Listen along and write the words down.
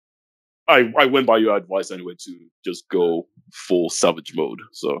I went by your advice anyway to just go full savage mode.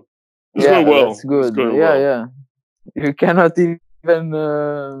 So it's going well. That's good. It's going well. Yeah. You cannot even.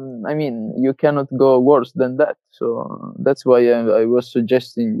 You cannot go worse than that. So that's why I was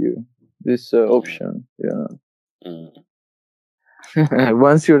suggesting you this option. Yeah.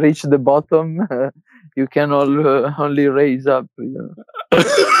 Once you reach the bottom, you can only raise up.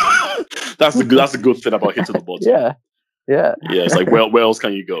 That's the good thing about hitting the bottom. Yeah. It's like where else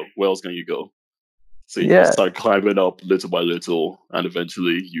can you go? Where else can you go? So you start climbing up little by little, and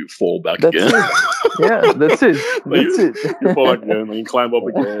eventually you fall back again. That's it. You fall back again, and you climb up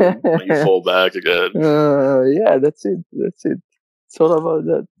again, and you fall back again. That's it. It's all about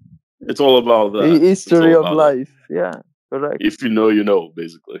that. It's all about that. The history of life. Yeah, correct. If you know, you know,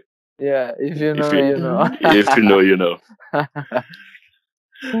 basically. Yeah, if you know, you know. If you know, you know.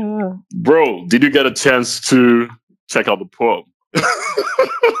 Bro, did you get a chance to check out the poem?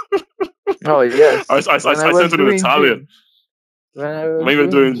 Oh yes. I sent it in Italian. Maybe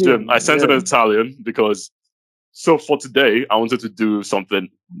doing gym. I sent it in Italian because for today I wanted to do something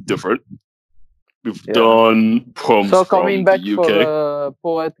different. We've done poems so coming from back the UK. For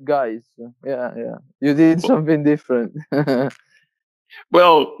poet guys. Yeah. You did something different.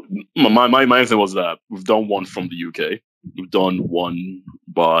 Well, my thing was that we've done one from the UK. We've done one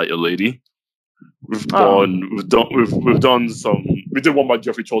by a lady. We've done some. We did one by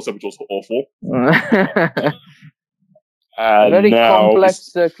Jeffrey Chaucer, which was awful. And very now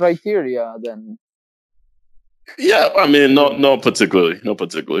complex criteria, then. Yeah, I mean, not particularly,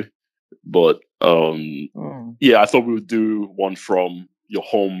 but I thought we would do one from your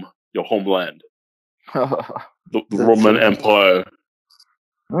homeland, the Roman Empire,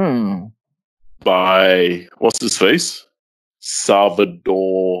 by what's his face,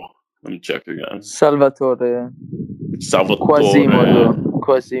 Salvador. Let me check again. Salvatore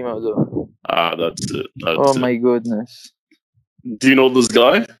Quasimodo. That's it. My goodness. Do you know this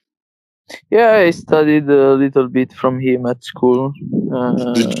guy? Yeah, I studied a little bit from him at school.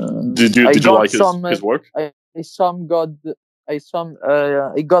 Did you like his work? I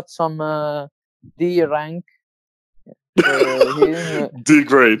got some D rank. D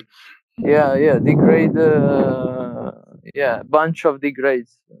grade. Yeah, D grade. Bunch of D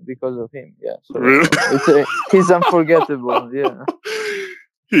grades because of him. Yeah, so really? He's unforgettable. Yeah.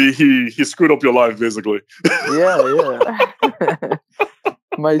 He screwed up your life basically. Yeah.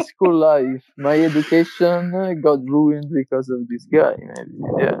 My school life, my education got ruined because of this guy. Maybe,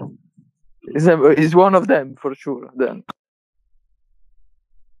 yeah. He's one of them for sure. Then.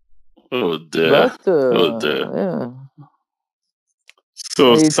 Oh dear. Yeah.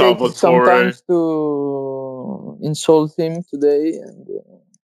 So it Salvatore. takes sometimes to insult him today, and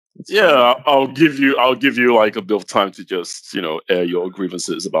I'll give you like a bit of time to just air your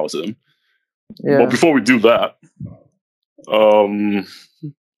grievances about him. Yeah. But before we do that,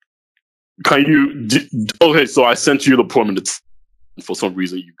 can you? Okay, so I sent you the poem, for some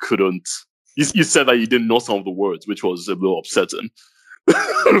reason you couldn't. You said that you didn't know some of the words, which was a little upsetting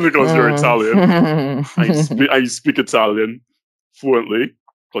because you're Italian and you speak Italian fluently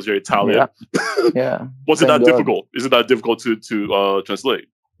because you're Italian. Yeah. Was it that difficult? Is it that difficult to translate?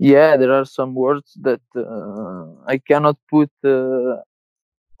 Yeah, there are some words that I cannot put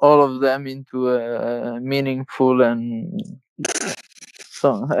all of them into a meaningful and.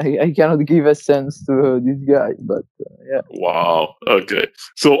 So I cannot give a sense to this guy, but yeah. Wow. Okay.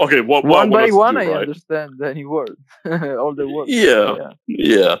 So one by one, I understand any word, all the words.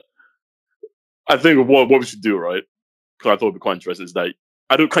 Yeah. I think what we should do, right? Because I thought it'd be quite interesting. Is that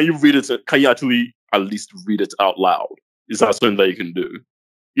can you read it? Can you actually at least read it out loud? Is that something that you can do?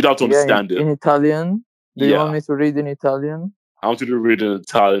 You don't have to understand it in Italian. Do you want me to read in Italian? I want you to read in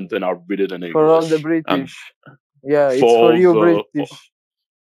Italian, then I'll read it in English. For all the British. It's for you British.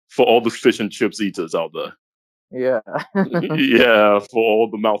 For all the fish and chips eaters out there. Yeah. Yeah, for all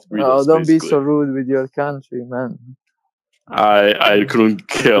the mouth breathers. Oh, don't be so rude with your country, man. I couldn't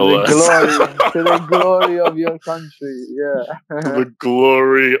kill to the glory of your country, yeah. To the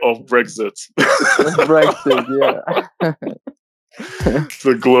glory of Brexit. Brexit, yeah.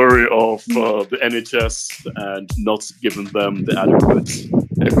 The glory of the NHS and not giving them the adequate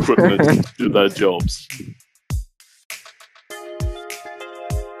equipment to do their jobs.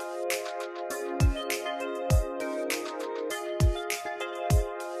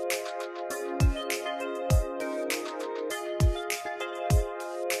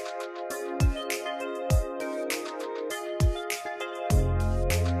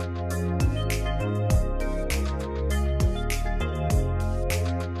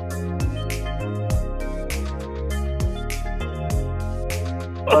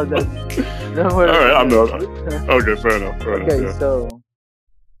 about that. Don't worry. All right, I'm about not. Okay, fair enough. Okay, yeah. so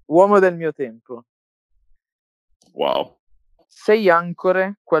Uomo del mio tempo. Wow. Sei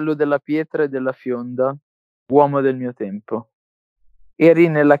ancore, quello della pietra e della fionda, uomo del mio tempo. Eri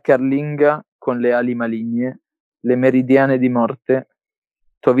nella carlinga con le ali maligne, le meridiane di morte.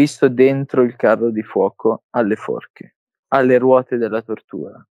 T'ho visto dentro il carro di fuoco alle forche, alle ruote della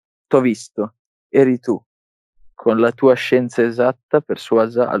tortura. T'ho visto, eri tu, con la tua scienza esatta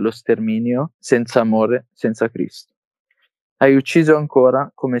persuasa allo sterminio, senza amore, senza Cristo. Hai ucciso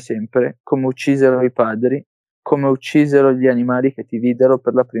ancora, come sempre, come uccisero i padri, come uccisero gli animali che ti videro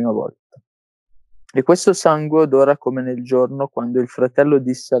per la prima volta. E questo sangue odora come nel giorno quando il fratello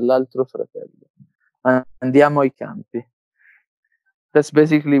disse all'altro fratello: andiamo ai campi. That's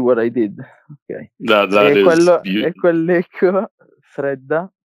basically what I did. Okay. That E quell'eco fredda,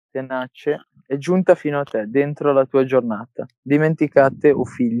 tenace, è giunta fino a te, dentro la tua giornata. Dimenticate, o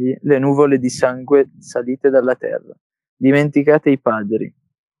figli, le nuvole di sangue salite dalla terra. Dimenticate i padri.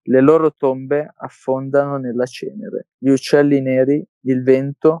 Le loro tombe affondano nella cenere. Gli uccelli neri, il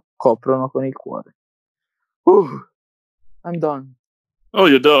vento, coprono con il cuore. I'm done. Oh,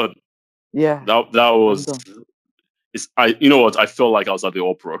 you're done. Yeah. That was. You know what? I felt like I was at the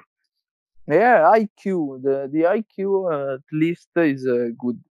opera. Yeah, IQ. The IQ at least is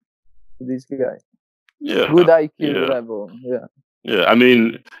good. This guy. Yeah. Good IQ level. Yeah. Yeah. I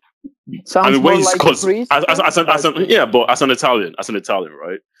mean, sounds more like a priest. but as an Italian,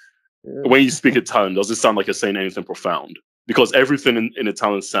 right? Yeah. When you speak Italian, does it sound like you're saying anything profound? Because everything in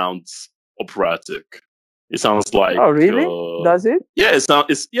Italian sounds operatic. It sounds like. Oh, really? Does it? Yeah,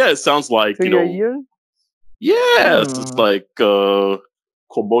 it sounds like to your ears. Yes, it's like Komodo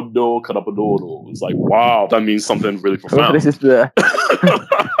Kadapodoro. It's like, wow, that means something really profound. What is that?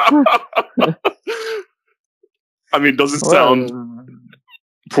 I mean, does it sound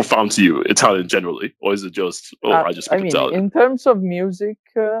profound to you, Italian generally, or is it just I just speak Italian? In terms of music,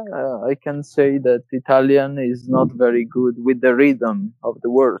 I can say that Italian is not very good with the rhythm of the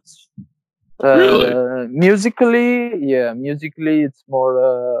words. Really? Musically, it's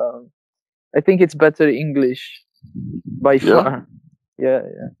more. I think it's better English by far. Yeah.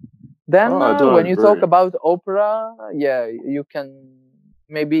 Then when you talk about opera, you can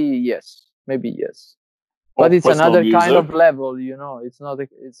maybe yes. But it's another kind of level, It's not.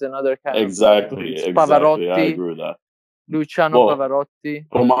 It's another kind. Exactly. Pavarotti. I agree with that. Luciano Pavarotti.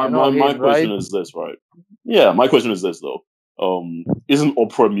 Well, my question is this, right? Yeah, my question is this though. Isn't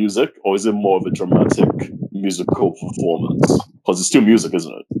opera music, or is it more of a dramatic musical performance? Because it's still music,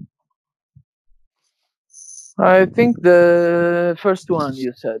 isn't it? I think the first one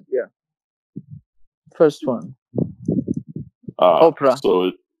you said, yeah. First one. Opera.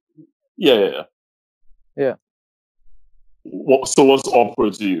 So, yeah. So what's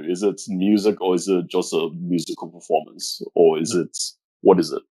opera to you? Is it music, or is it just a musical performance, or what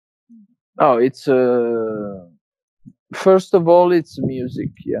is it? Oh, it's first of all, it's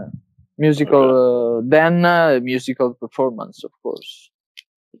music, yeah. Musical, then musical performance, of course.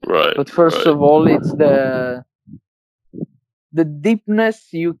 Right. But first of all, it's the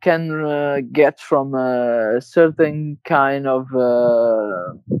deepness you can get from a certain kind of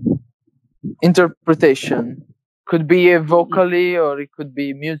interpretation. Could be vocally or it could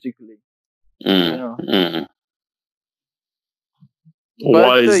be musically.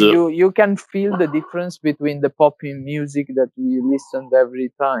 But you can feel the difference between the pop music that we listened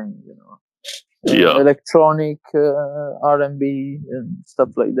every time, electronic, R&B and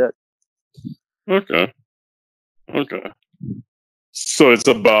stuff like that. Okay. So it's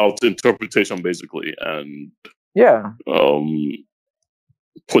about interpretation, basically, and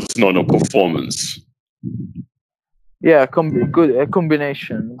putting on a performance. Yeah, a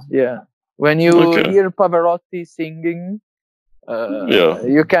combination. Yeah, when you hear Pavarotti singing,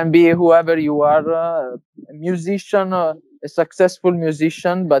 you can be whoever you are, a musician, a successful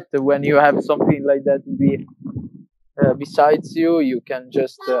musician. But when you have something like that besides you, you can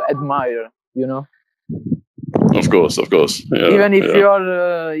just admire. Of course. Yeah, even if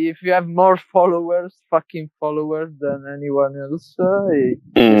if you have more fucking followers than anyone else,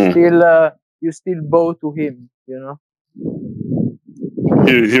 you still bow to him.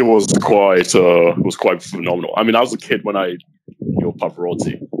 He was quite phenomenal. I mean, I was a kid when I knew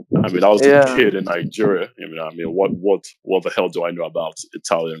Pavarotti. I mean, I was a kid in Nigeria. What the hell do I know about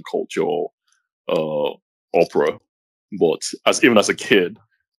Italian culture or opera? But even as a kid,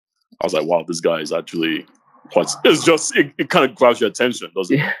 I was like, wow, this guy is actually quite. It's just it kind of grabs your attention,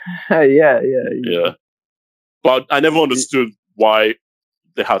 doesn't it? Yeah. But I never understood why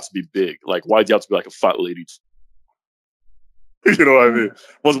they had to be big. Like, why do you have to be like a fat lady? You know what I mean?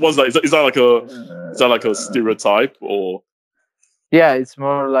 What's that? Is that like a stereotype or? Yeah, it's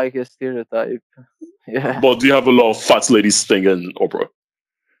more like a stereotype. Yeah. But do you have a lot of fat ladies singing opera?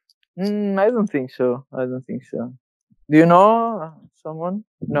 I don't think so. Do you know someone?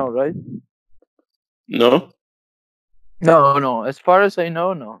 No, right? No, No. As far as I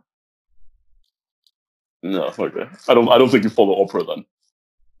know, no. no. Okay, I don't think you follow opera then.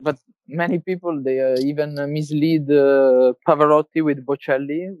 But many people they even mislead Pavarotti with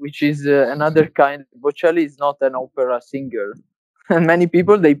Bocelli, which is another kind. Bocelli is not an opera singer. Many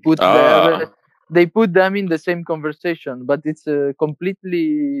people they put them in the same conversation, but it's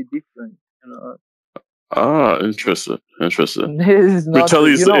completely different. Interesting. This is not.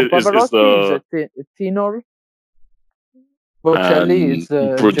 Bocelli Pavarotti is a tenor. Bocelli is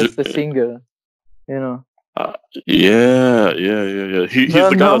just a singer. Yeah. He's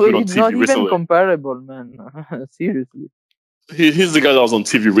the guy that's been on it's TV not recently. even comparable, man. Seriously. He's the guy that was on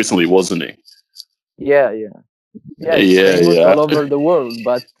TV recently, wasn't he? Yeah. He's famous all over the world,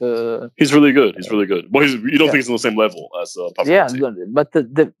 but he's really good. But you don't think he's on the same level as Pavarotti? Yeah, but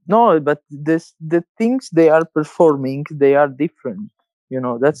the things they are performing, they are different.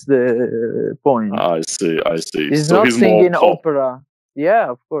 That's the point. I see. He's not singing opera. Yeah,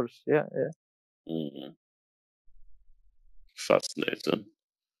 of course. Yeah. Mm. Fascinating.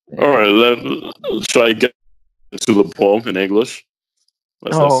 Yeah. All right, should I get to the poem in English?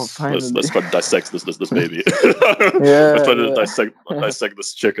 Let's try to dissect this baby. Let's try to dissect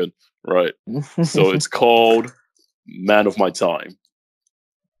this chicken. Right. So it's called Man of My Time.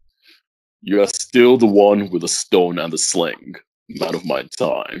 You are still the one with the stone and the sling, man of my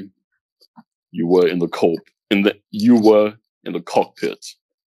time. You were in the cockpit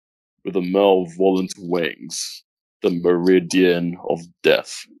with the malevolent wings, the meridian of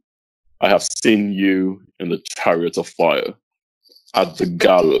death. I have seen you in the chariot of fire, at the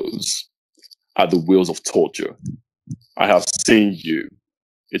gallows, at the wheels of torture. I have seen you.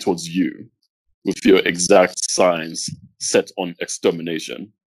 It was you, with your exact signs set on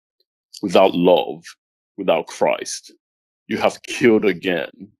extermination. Without love, without Christ, you have killed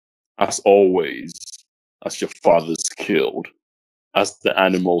again, as always, as your fathers killed, as the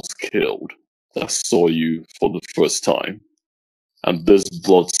animals killed that saw you for the first time. And this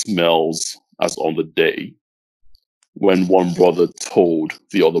blood smells as on the day when one brother told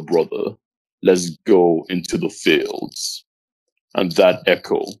the other brother, let's go into the fields. And that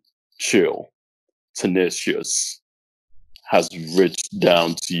echo, chill, tenacious, has reached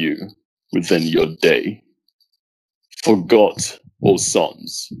down to you within your day. Forgot, O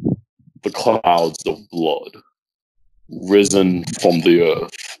sons, the clouds of blood, risen from the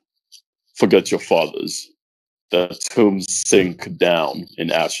earth. Forget your fathers, their tombs sink down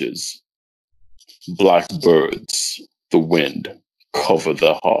in ashes. Black birds, the wind, cover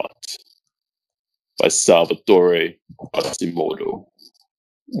their heart. By Salvatore Quasimodo.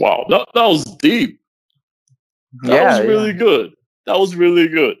 Wow, that was deep. That was really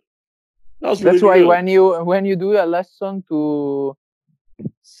good. That's why when you do a lesson to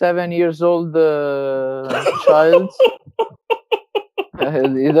 7 years old child,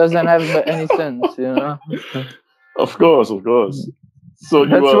 it doesn't have any sense, Of course. So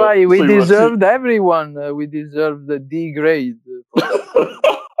that's why we deserved everyone. We deserve the D grade.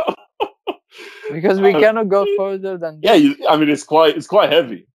 Because we cannot go further than that. Yeah, I mean it's quite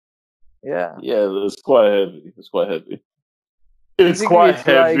heavy. Yeah, it's quite heavy. It's quite heavy.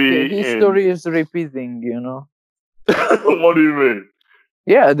 Like history is repeating, What do you mean?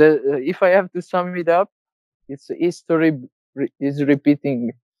 Yeah, if I have to sum it up, it's history is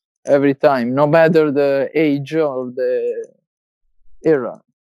repeating every time, no matter the age or the era.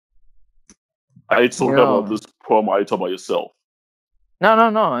 Are you talking about this poem? Are you talking about yourself? No.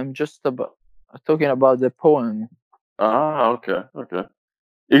 I'm just talking about the poem. Okay.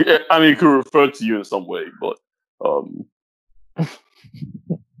 I mean, it could refer to you in some way, but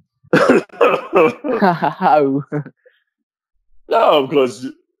How? No, because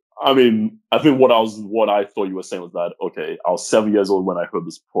I mean, I think what I thought you were saying was that okay, I was 7 years old when I heard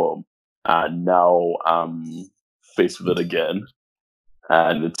this poem, and now I'm faced with it again,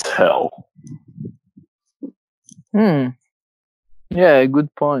 and it's hell. Yeah,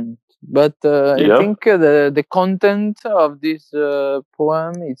 good point. But I think the content of this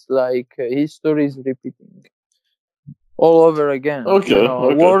poem is like history is repeating all over again. Okay.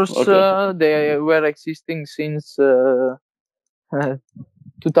 Wars they were existing since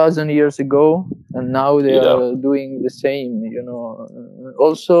 2000 years ago, and now they are doing the same.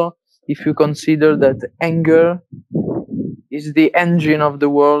 Also, if you consider that anger is the engine of the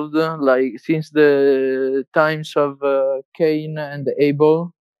world, like since the times of Cain and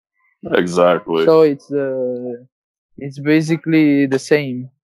Abel. Exactly. So it's basically the same.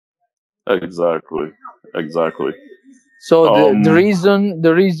 Exactly. So the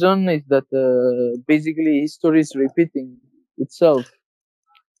reason is that basically history is repeating itself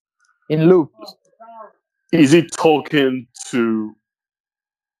in loop. Is he talking to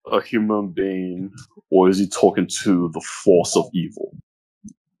a human being, or is he talking to the force of evil,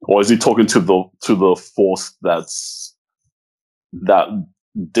 or is he talking to the force that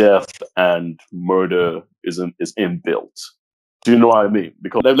death and murder is inbuilt? Do you know what I mean?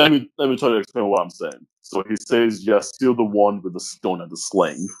 Because let me try to explain what I'm saying. So he says, "You're still the one with the stone and the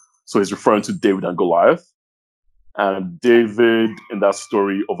sling." So he's referring to David and Goliath, and David in that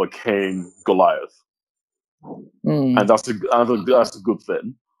story overcame Goliath, and that's a good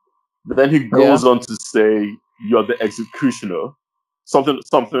thing. But then he goes on to say, "You're the executioner," something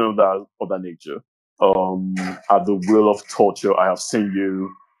of that nature. At the will of torture, I have seen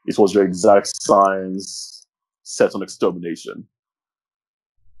you. It was your exact signs set on extermination.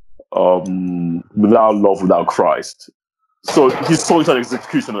 Without love, without Christ. So he's talking to an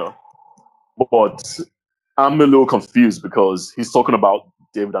executioner, but I'm a little confused because he's talking about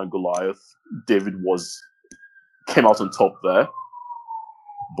David and Goliath. David came out on top there,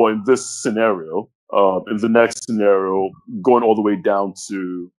 but in this scenario, in the next scenario, going all the way down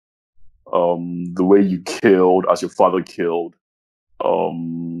to the way you killed as your father killed,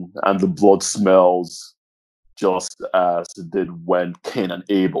 and the blood smells just as it did when Cain and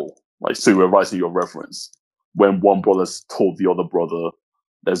Abel. Like, so you were writing your reference when one brother told the other brother,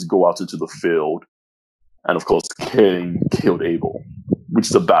 "Let's go out into the field," and of course, Cain killed Abel, which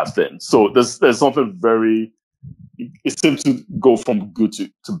is a bad thing. So there's something very. It seems to go from good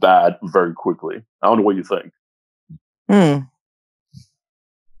to bad very quickly. I don't know what you think.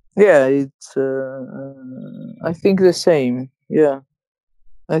 Yeah, it's. I think the same. Yeah,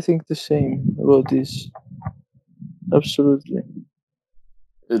 I think the same about this. Absolutely.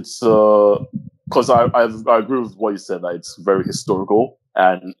 It's because I agree with what you said, that it's very historical,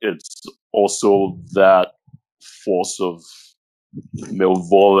 and it's also that force of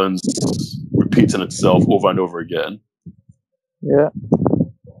malevolence repeating itself over and over again. Yeah.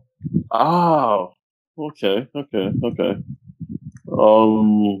 Okay.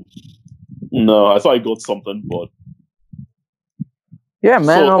 No, I thought I got something, but yeah,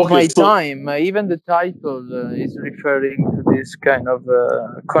 man of my time. Even the title is referring to this kind of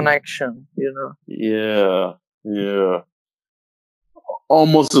connection, you know. Yeah.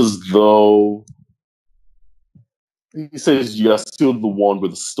 Almost as though he says you're still the one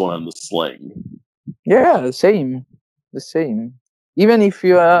with the stone and the sling. Yeah, the same. Even if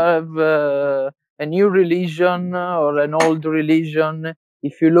you have a new religion or an old religion,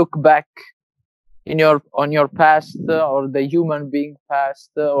 if you look back on your past or the human being past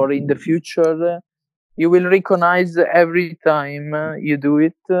or in the future, you will recognize every time you do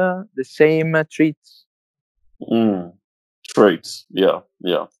it the same traits. Traits, yeah.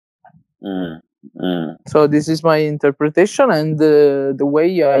 So this is my interpretation, and the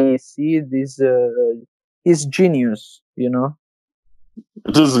way I see this is genius, you know.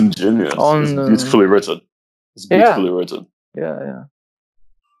 It is ingenious. It's beautifully written. Written.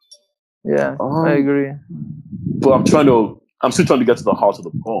 Yeah, I agree. But I'm still trying to get to the heart of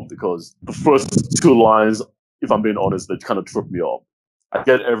the poem, because the first two lines, if I'm being honest, they kind of trip me up. I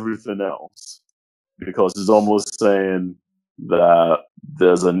get everything else, because it's almost saying that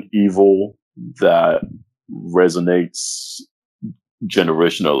there's an evil that resonates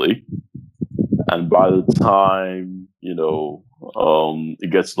generationally, and by the time it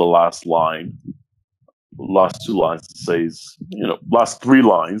gets to the last two lines, it says, last three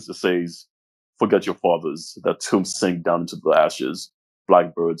lines, it says, "Forget your fathers, their tombs sink down into the ashes,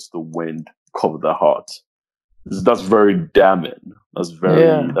 blackbirds, the wind cover their hearts." That's very damning.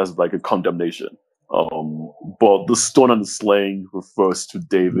 That's like a condemnation. But the stone and the sling refers to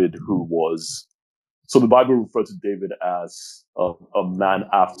David, so the Bible referred to David as a man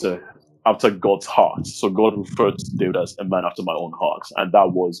after God's heart. So God referred to David as a man after my own heart. And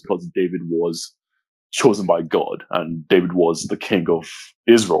that was because David was chosen by God, and David was the king of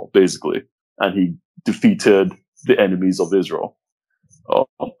Israel, basically. And he defeated the enemies of Israel.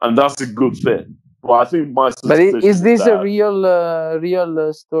 And that's a good thing. But I think my suspicion is this a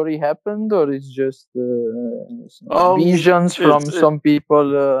real story happened, or is just visions from some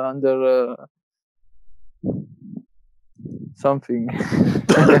people under something?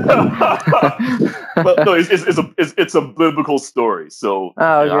 Well, no, it's a biblical story. So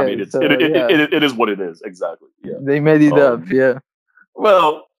Okay, I mean, it is what it is. Exactly. Yeah. They made it up. Yeah.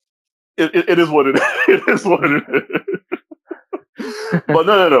 Well, it is what it is. It is what it is. But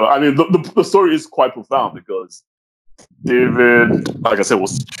no. I mean, the story is quite profound because David, like I said,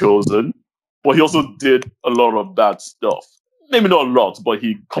 was chosen, but he also did a lot of bad stuff. Maybe not a lot, but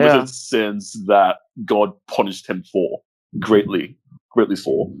he committed sins that God punished him for greatly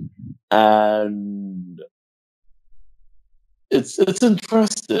for. And it's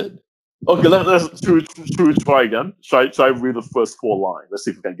interesting. Okay, let's should we try again? Should I read the first 4 lines? Let's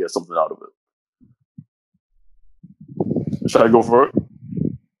see if we can get something out of it. Should I go for it?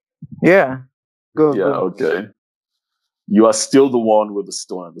 Yeah. Go. Okay. You are still the one with the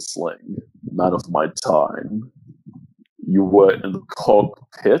stone and the sling, man of my time. You were in the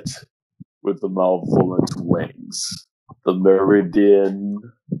cockpit with the malevolent wings, the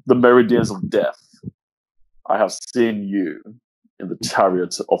meridians of death. I have seen you in the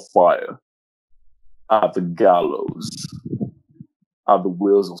chariots of fire, at the gallows, at the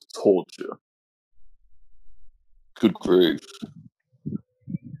wheels of torture. Good grief.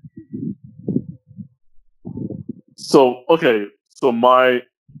 So, okay,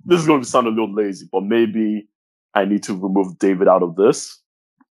 this is going to sound a little lazy, but maybe I need to remove David out of this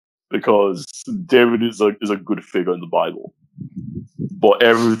because David is a good figure in the Bible. But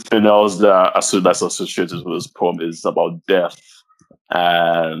everything else that's associated with this poem is about death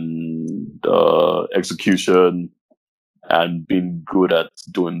and execution and being good at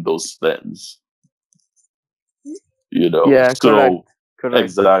doing those things. Yeah, so correct.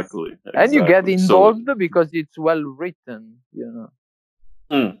 Exactly. And you get involved because it's well written.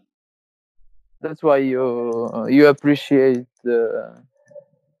 That's why you appreciate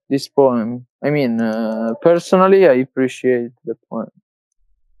this poem. I mean, personally, I appreciate the poem.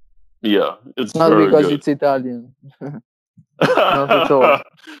 Yeah, it's not very because good. It's Italian. Not at all.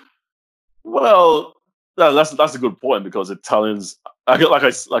 Well, that's a good point because Italians,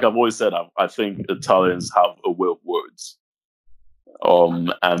 like I've always said, I think Italians have a way of words,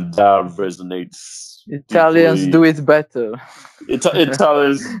 and that resonates. Italians do it better.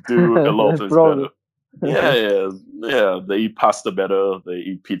 Italians do a lot of things better. Yeah. They eat pasta better. They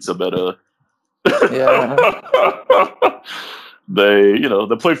eat pizza better. Yeah. They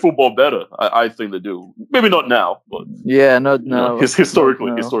play football better. I think they do. Maybe not now, but not now.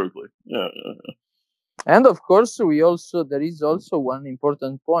 Historically, yeah. And of course, there is also one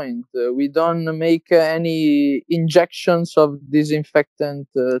important point. We don't make any injections of disinfectant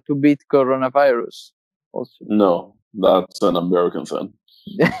to beat coronavirus. Also, no, that's an American thing.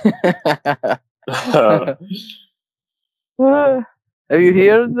 Have you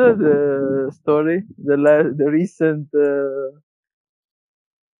heard the story? The recent.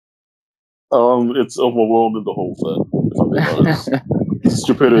 It's overwhelming, the whole thing. If I'm being honest,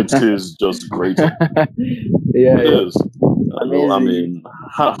 stupidity is just greater. It is. I mean,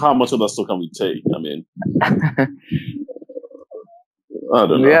 how much of that stuff can we take? I mean, I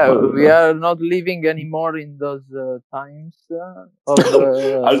don't know. We are not living anymore in those times of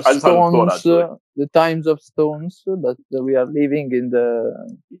stones, the times of stones, but we are living in the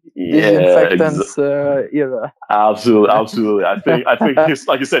disinfectants era. Absolutely. I think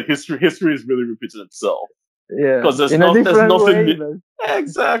like you said, history is really repeating itself. Yeah, because there's nothing.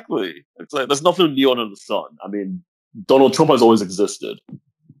 Exactly. It's like there's nothing new under the sun. I mean, Donald Trump has always existed.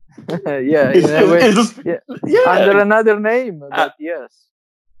 Under another name, but yes.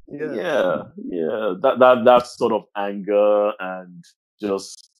 That sort of anger and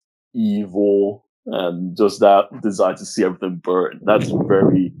just evil and just that desire to see everything burn. That's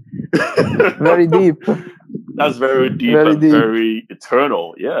very very deep. That's very deep very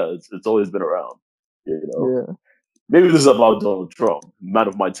eternal. Yeah, it's always been around. Maybe this is about Donald Trump, man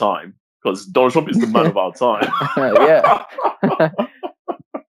of my time, because Donald Trump is the man of our time.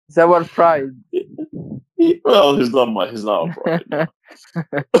 It's our pride. Well, he's not our pride. No.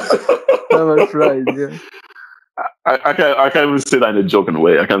 Our pride, yeah. I can't even say that in a joking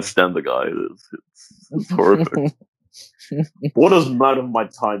way. I can't stand the guy. It's horrific. What does man of my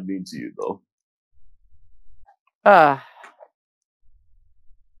time mean to you, though?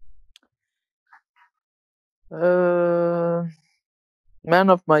 Man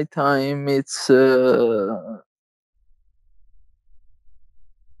of my time, it's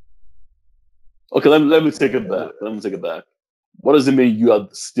okay, let me take it back. What does it mean you are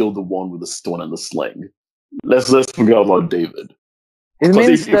still the one with the stone and the sling? Let's forget about David. It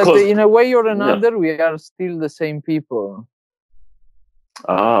means that in a way or another, we are still the same people.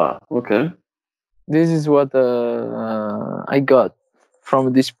 Okay. This is what I got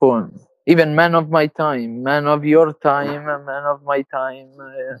from this poem. Even Man of My Time, Man of Your Time, Man of My Time.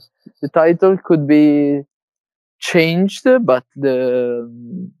 The title could be changed, but the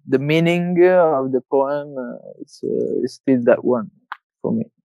meaning of the poem is still that one for me.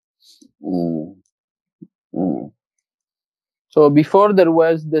 So before there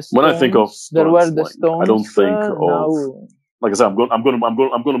was the Stones, when I think of there were stunts, the like, Stones. I don't think of now. Like I said, I'm going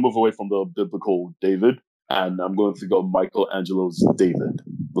to move away from the biblical David, and I'm going to go Michelangelo's David,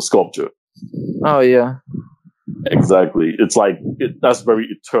 the sculpture. Oh yeah, exactly. It's like that's very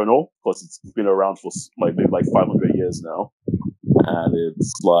eternal because it's been around for like maybe like 500 years now, and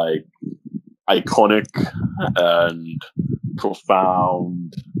it's like iconic and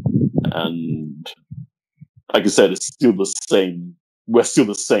profound, and like I said, it's still the same. We're still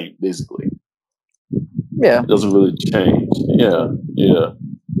the same, basically. Yeah. It doesn't really change. Yeah.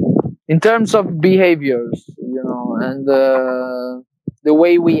 In terms of behaviors, and the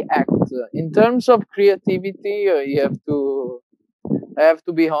way we act. In terms of creativity, I have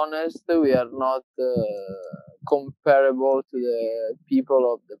to be honest. We are not comparable to the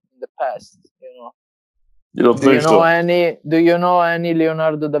people of the past. You don't think so? Do you know any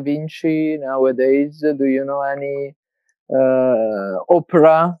Leonardo da Vinci nowadays? Do you know any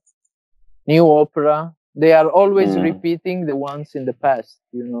opera, new opera? They are always repeating the ones in the past.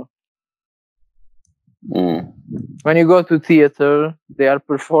 When you go to theater, they are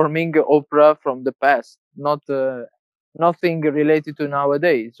performing opera from the past, not nothing related to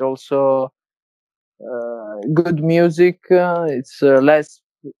nowadays. Also, good music. It's less.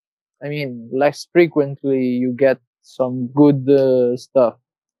 I mean, less frequently you get some good stuff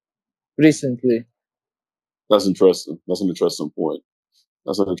recently. That's interesting. That's an interesting point.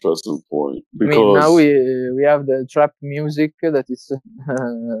 Because I mean, now we have the trap music that is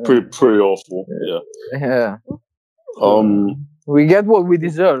pretty awful. Yeah. Yeah. We get what we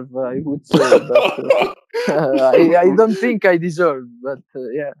deserve, I would say, but I don't think I deserve. But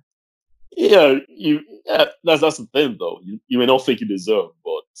yeah. Yeah, that's the thing, though. You may not think you deserve,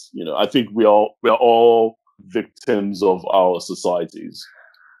 but I think we are all victims of our societies.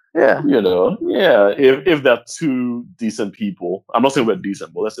 Yeah. If they're two decent people, I'm not saying we're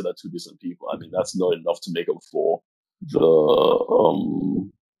decent, but let's say they're two decent people. I mean, that's not enough to make up for the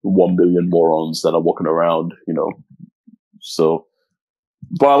 1 billion morons that are walking around. So,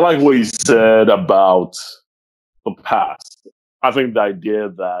 but I like what you said about the past. I think the idea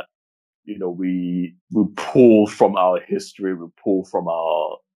that we pull from our history, we pull from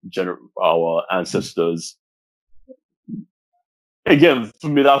our ancestors. Again, for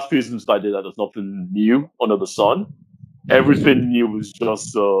me, that feeds into the idea that there's nothing new under the sun. Everything new is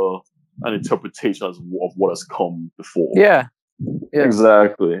just an interpretation of what has come before. Yeah.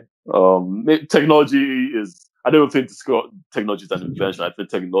 Exactly. Technology is. I don't think technology is an invention. I think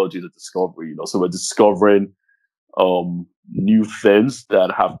technology is a discovery. So we're discovering new things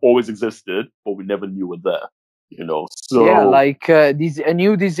that have always existed, but we never knew were there. So yeah, like a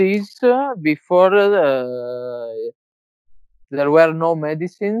new disease before there were no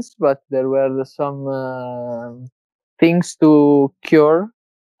medicines, but there were some things to cure,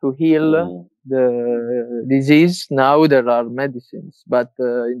 to heal the disease. Now there are medicines, but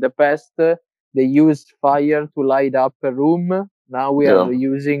in the past they used fire to light up a room. Now we are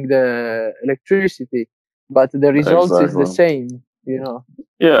using the electricity, but the result is the same. Yeah.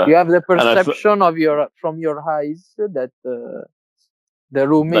 You have the perception from your eyes that the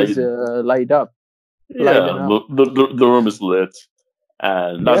room is light up. Yeah, the room is lit,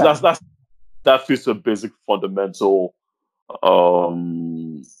 and that fits a basic fundamental.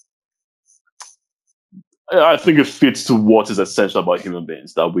 I think it fits to what is essential about human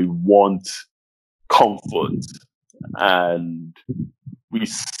beings, that we want comfort and we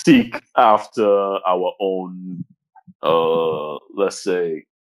seek after our own. Let's say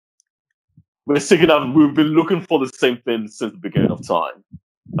we've been looking for the same thing since the beginning of time.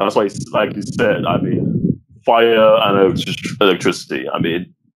 That's why, like you said, I mean, fire and electricity. I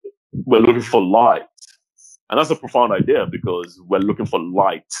mean, we're looking for light. And that's a profound idea because we're looking for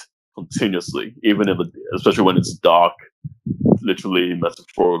light continuously, even especially when it's dark, literally,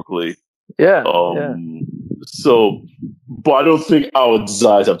 metaphorically. Yeah. So, but I don't think our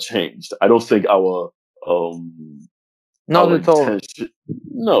desires have changed. I don't think our not at all.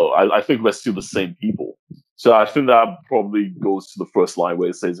 No, I think we're still the same people. So I think that probably goes to the first line where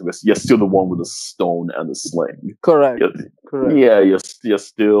it says you're still the one with the stone and the sling. Correct. Yeah, you're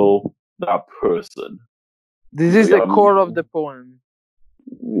still that person. This is the core of the poem.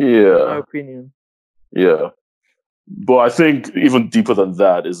 Yeah. In my opinion. Yeah. But I think even deeper than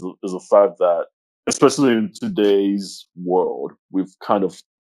that is the fact that, especially in today's world, we've kind of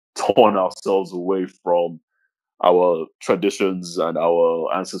torn ourselves away from our traditions and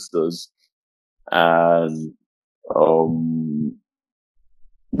our ancestors, and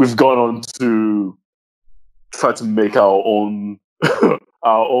we've gone on to try to make our own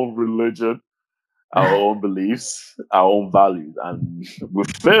our own religion, our own beliefs, our own values, and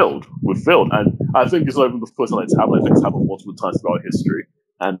we've failed. We've failed, and I think it's not even the first time it's happened. I think it's happened multiple times throughout history,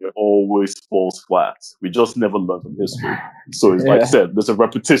 and it always falls flat. We just never learn from history. So it's like I said, there's a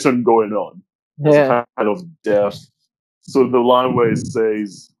repetition going on. There's a kind of death. So the line where it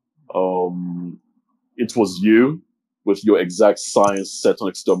says, "It was you with your exact science set on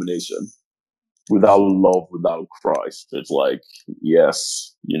extermination." Without love, without Christ, it's like,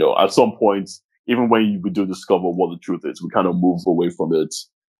 yes, at some point, even when we do discover what the truth is, we kind of move away from it,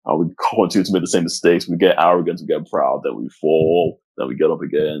 and we continue to make the same mistakes. We get arrogant, we get proud, then we fall, then we get up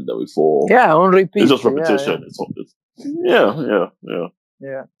again, then we fall. Yeah, on repeat. It's just repetition. Yeah.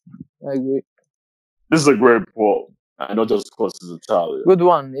 Yeah, I agree. This is a great quote, and not just because it's Italian. Good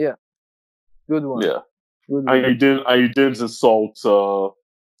one, yeah. Good one. Yeah. Good And one. you didn't insult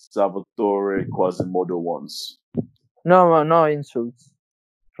Salvatore Quasimodo once. No insults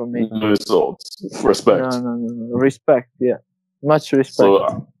from me. No insults. Respect. No. Respect, yeah. Much respect.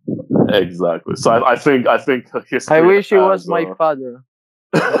 So, exactly. So I think history. I wish he was my father.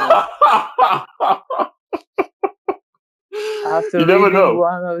 After you never know.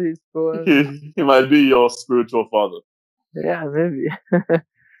 One of his poems. He might be your spiritual father. Yeah, maybe.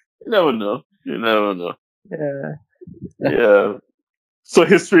 You never know. Yeah. Yeah. So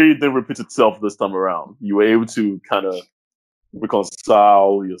history didn't repeat itself this time around. You were able to kind of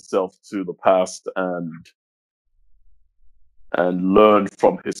reconcile yourself to the past and learn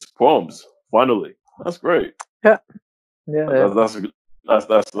from his poems. Finally, that's great. Yeah. That's at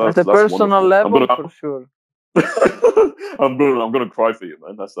a personal wonderful. level, for sure. I'm gonna cry for you,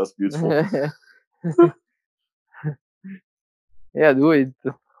 man. That's beautiful. Yeah, do it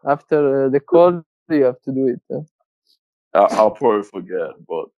after the call. You have to do it. I'll probably forget,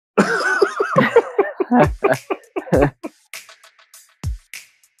 but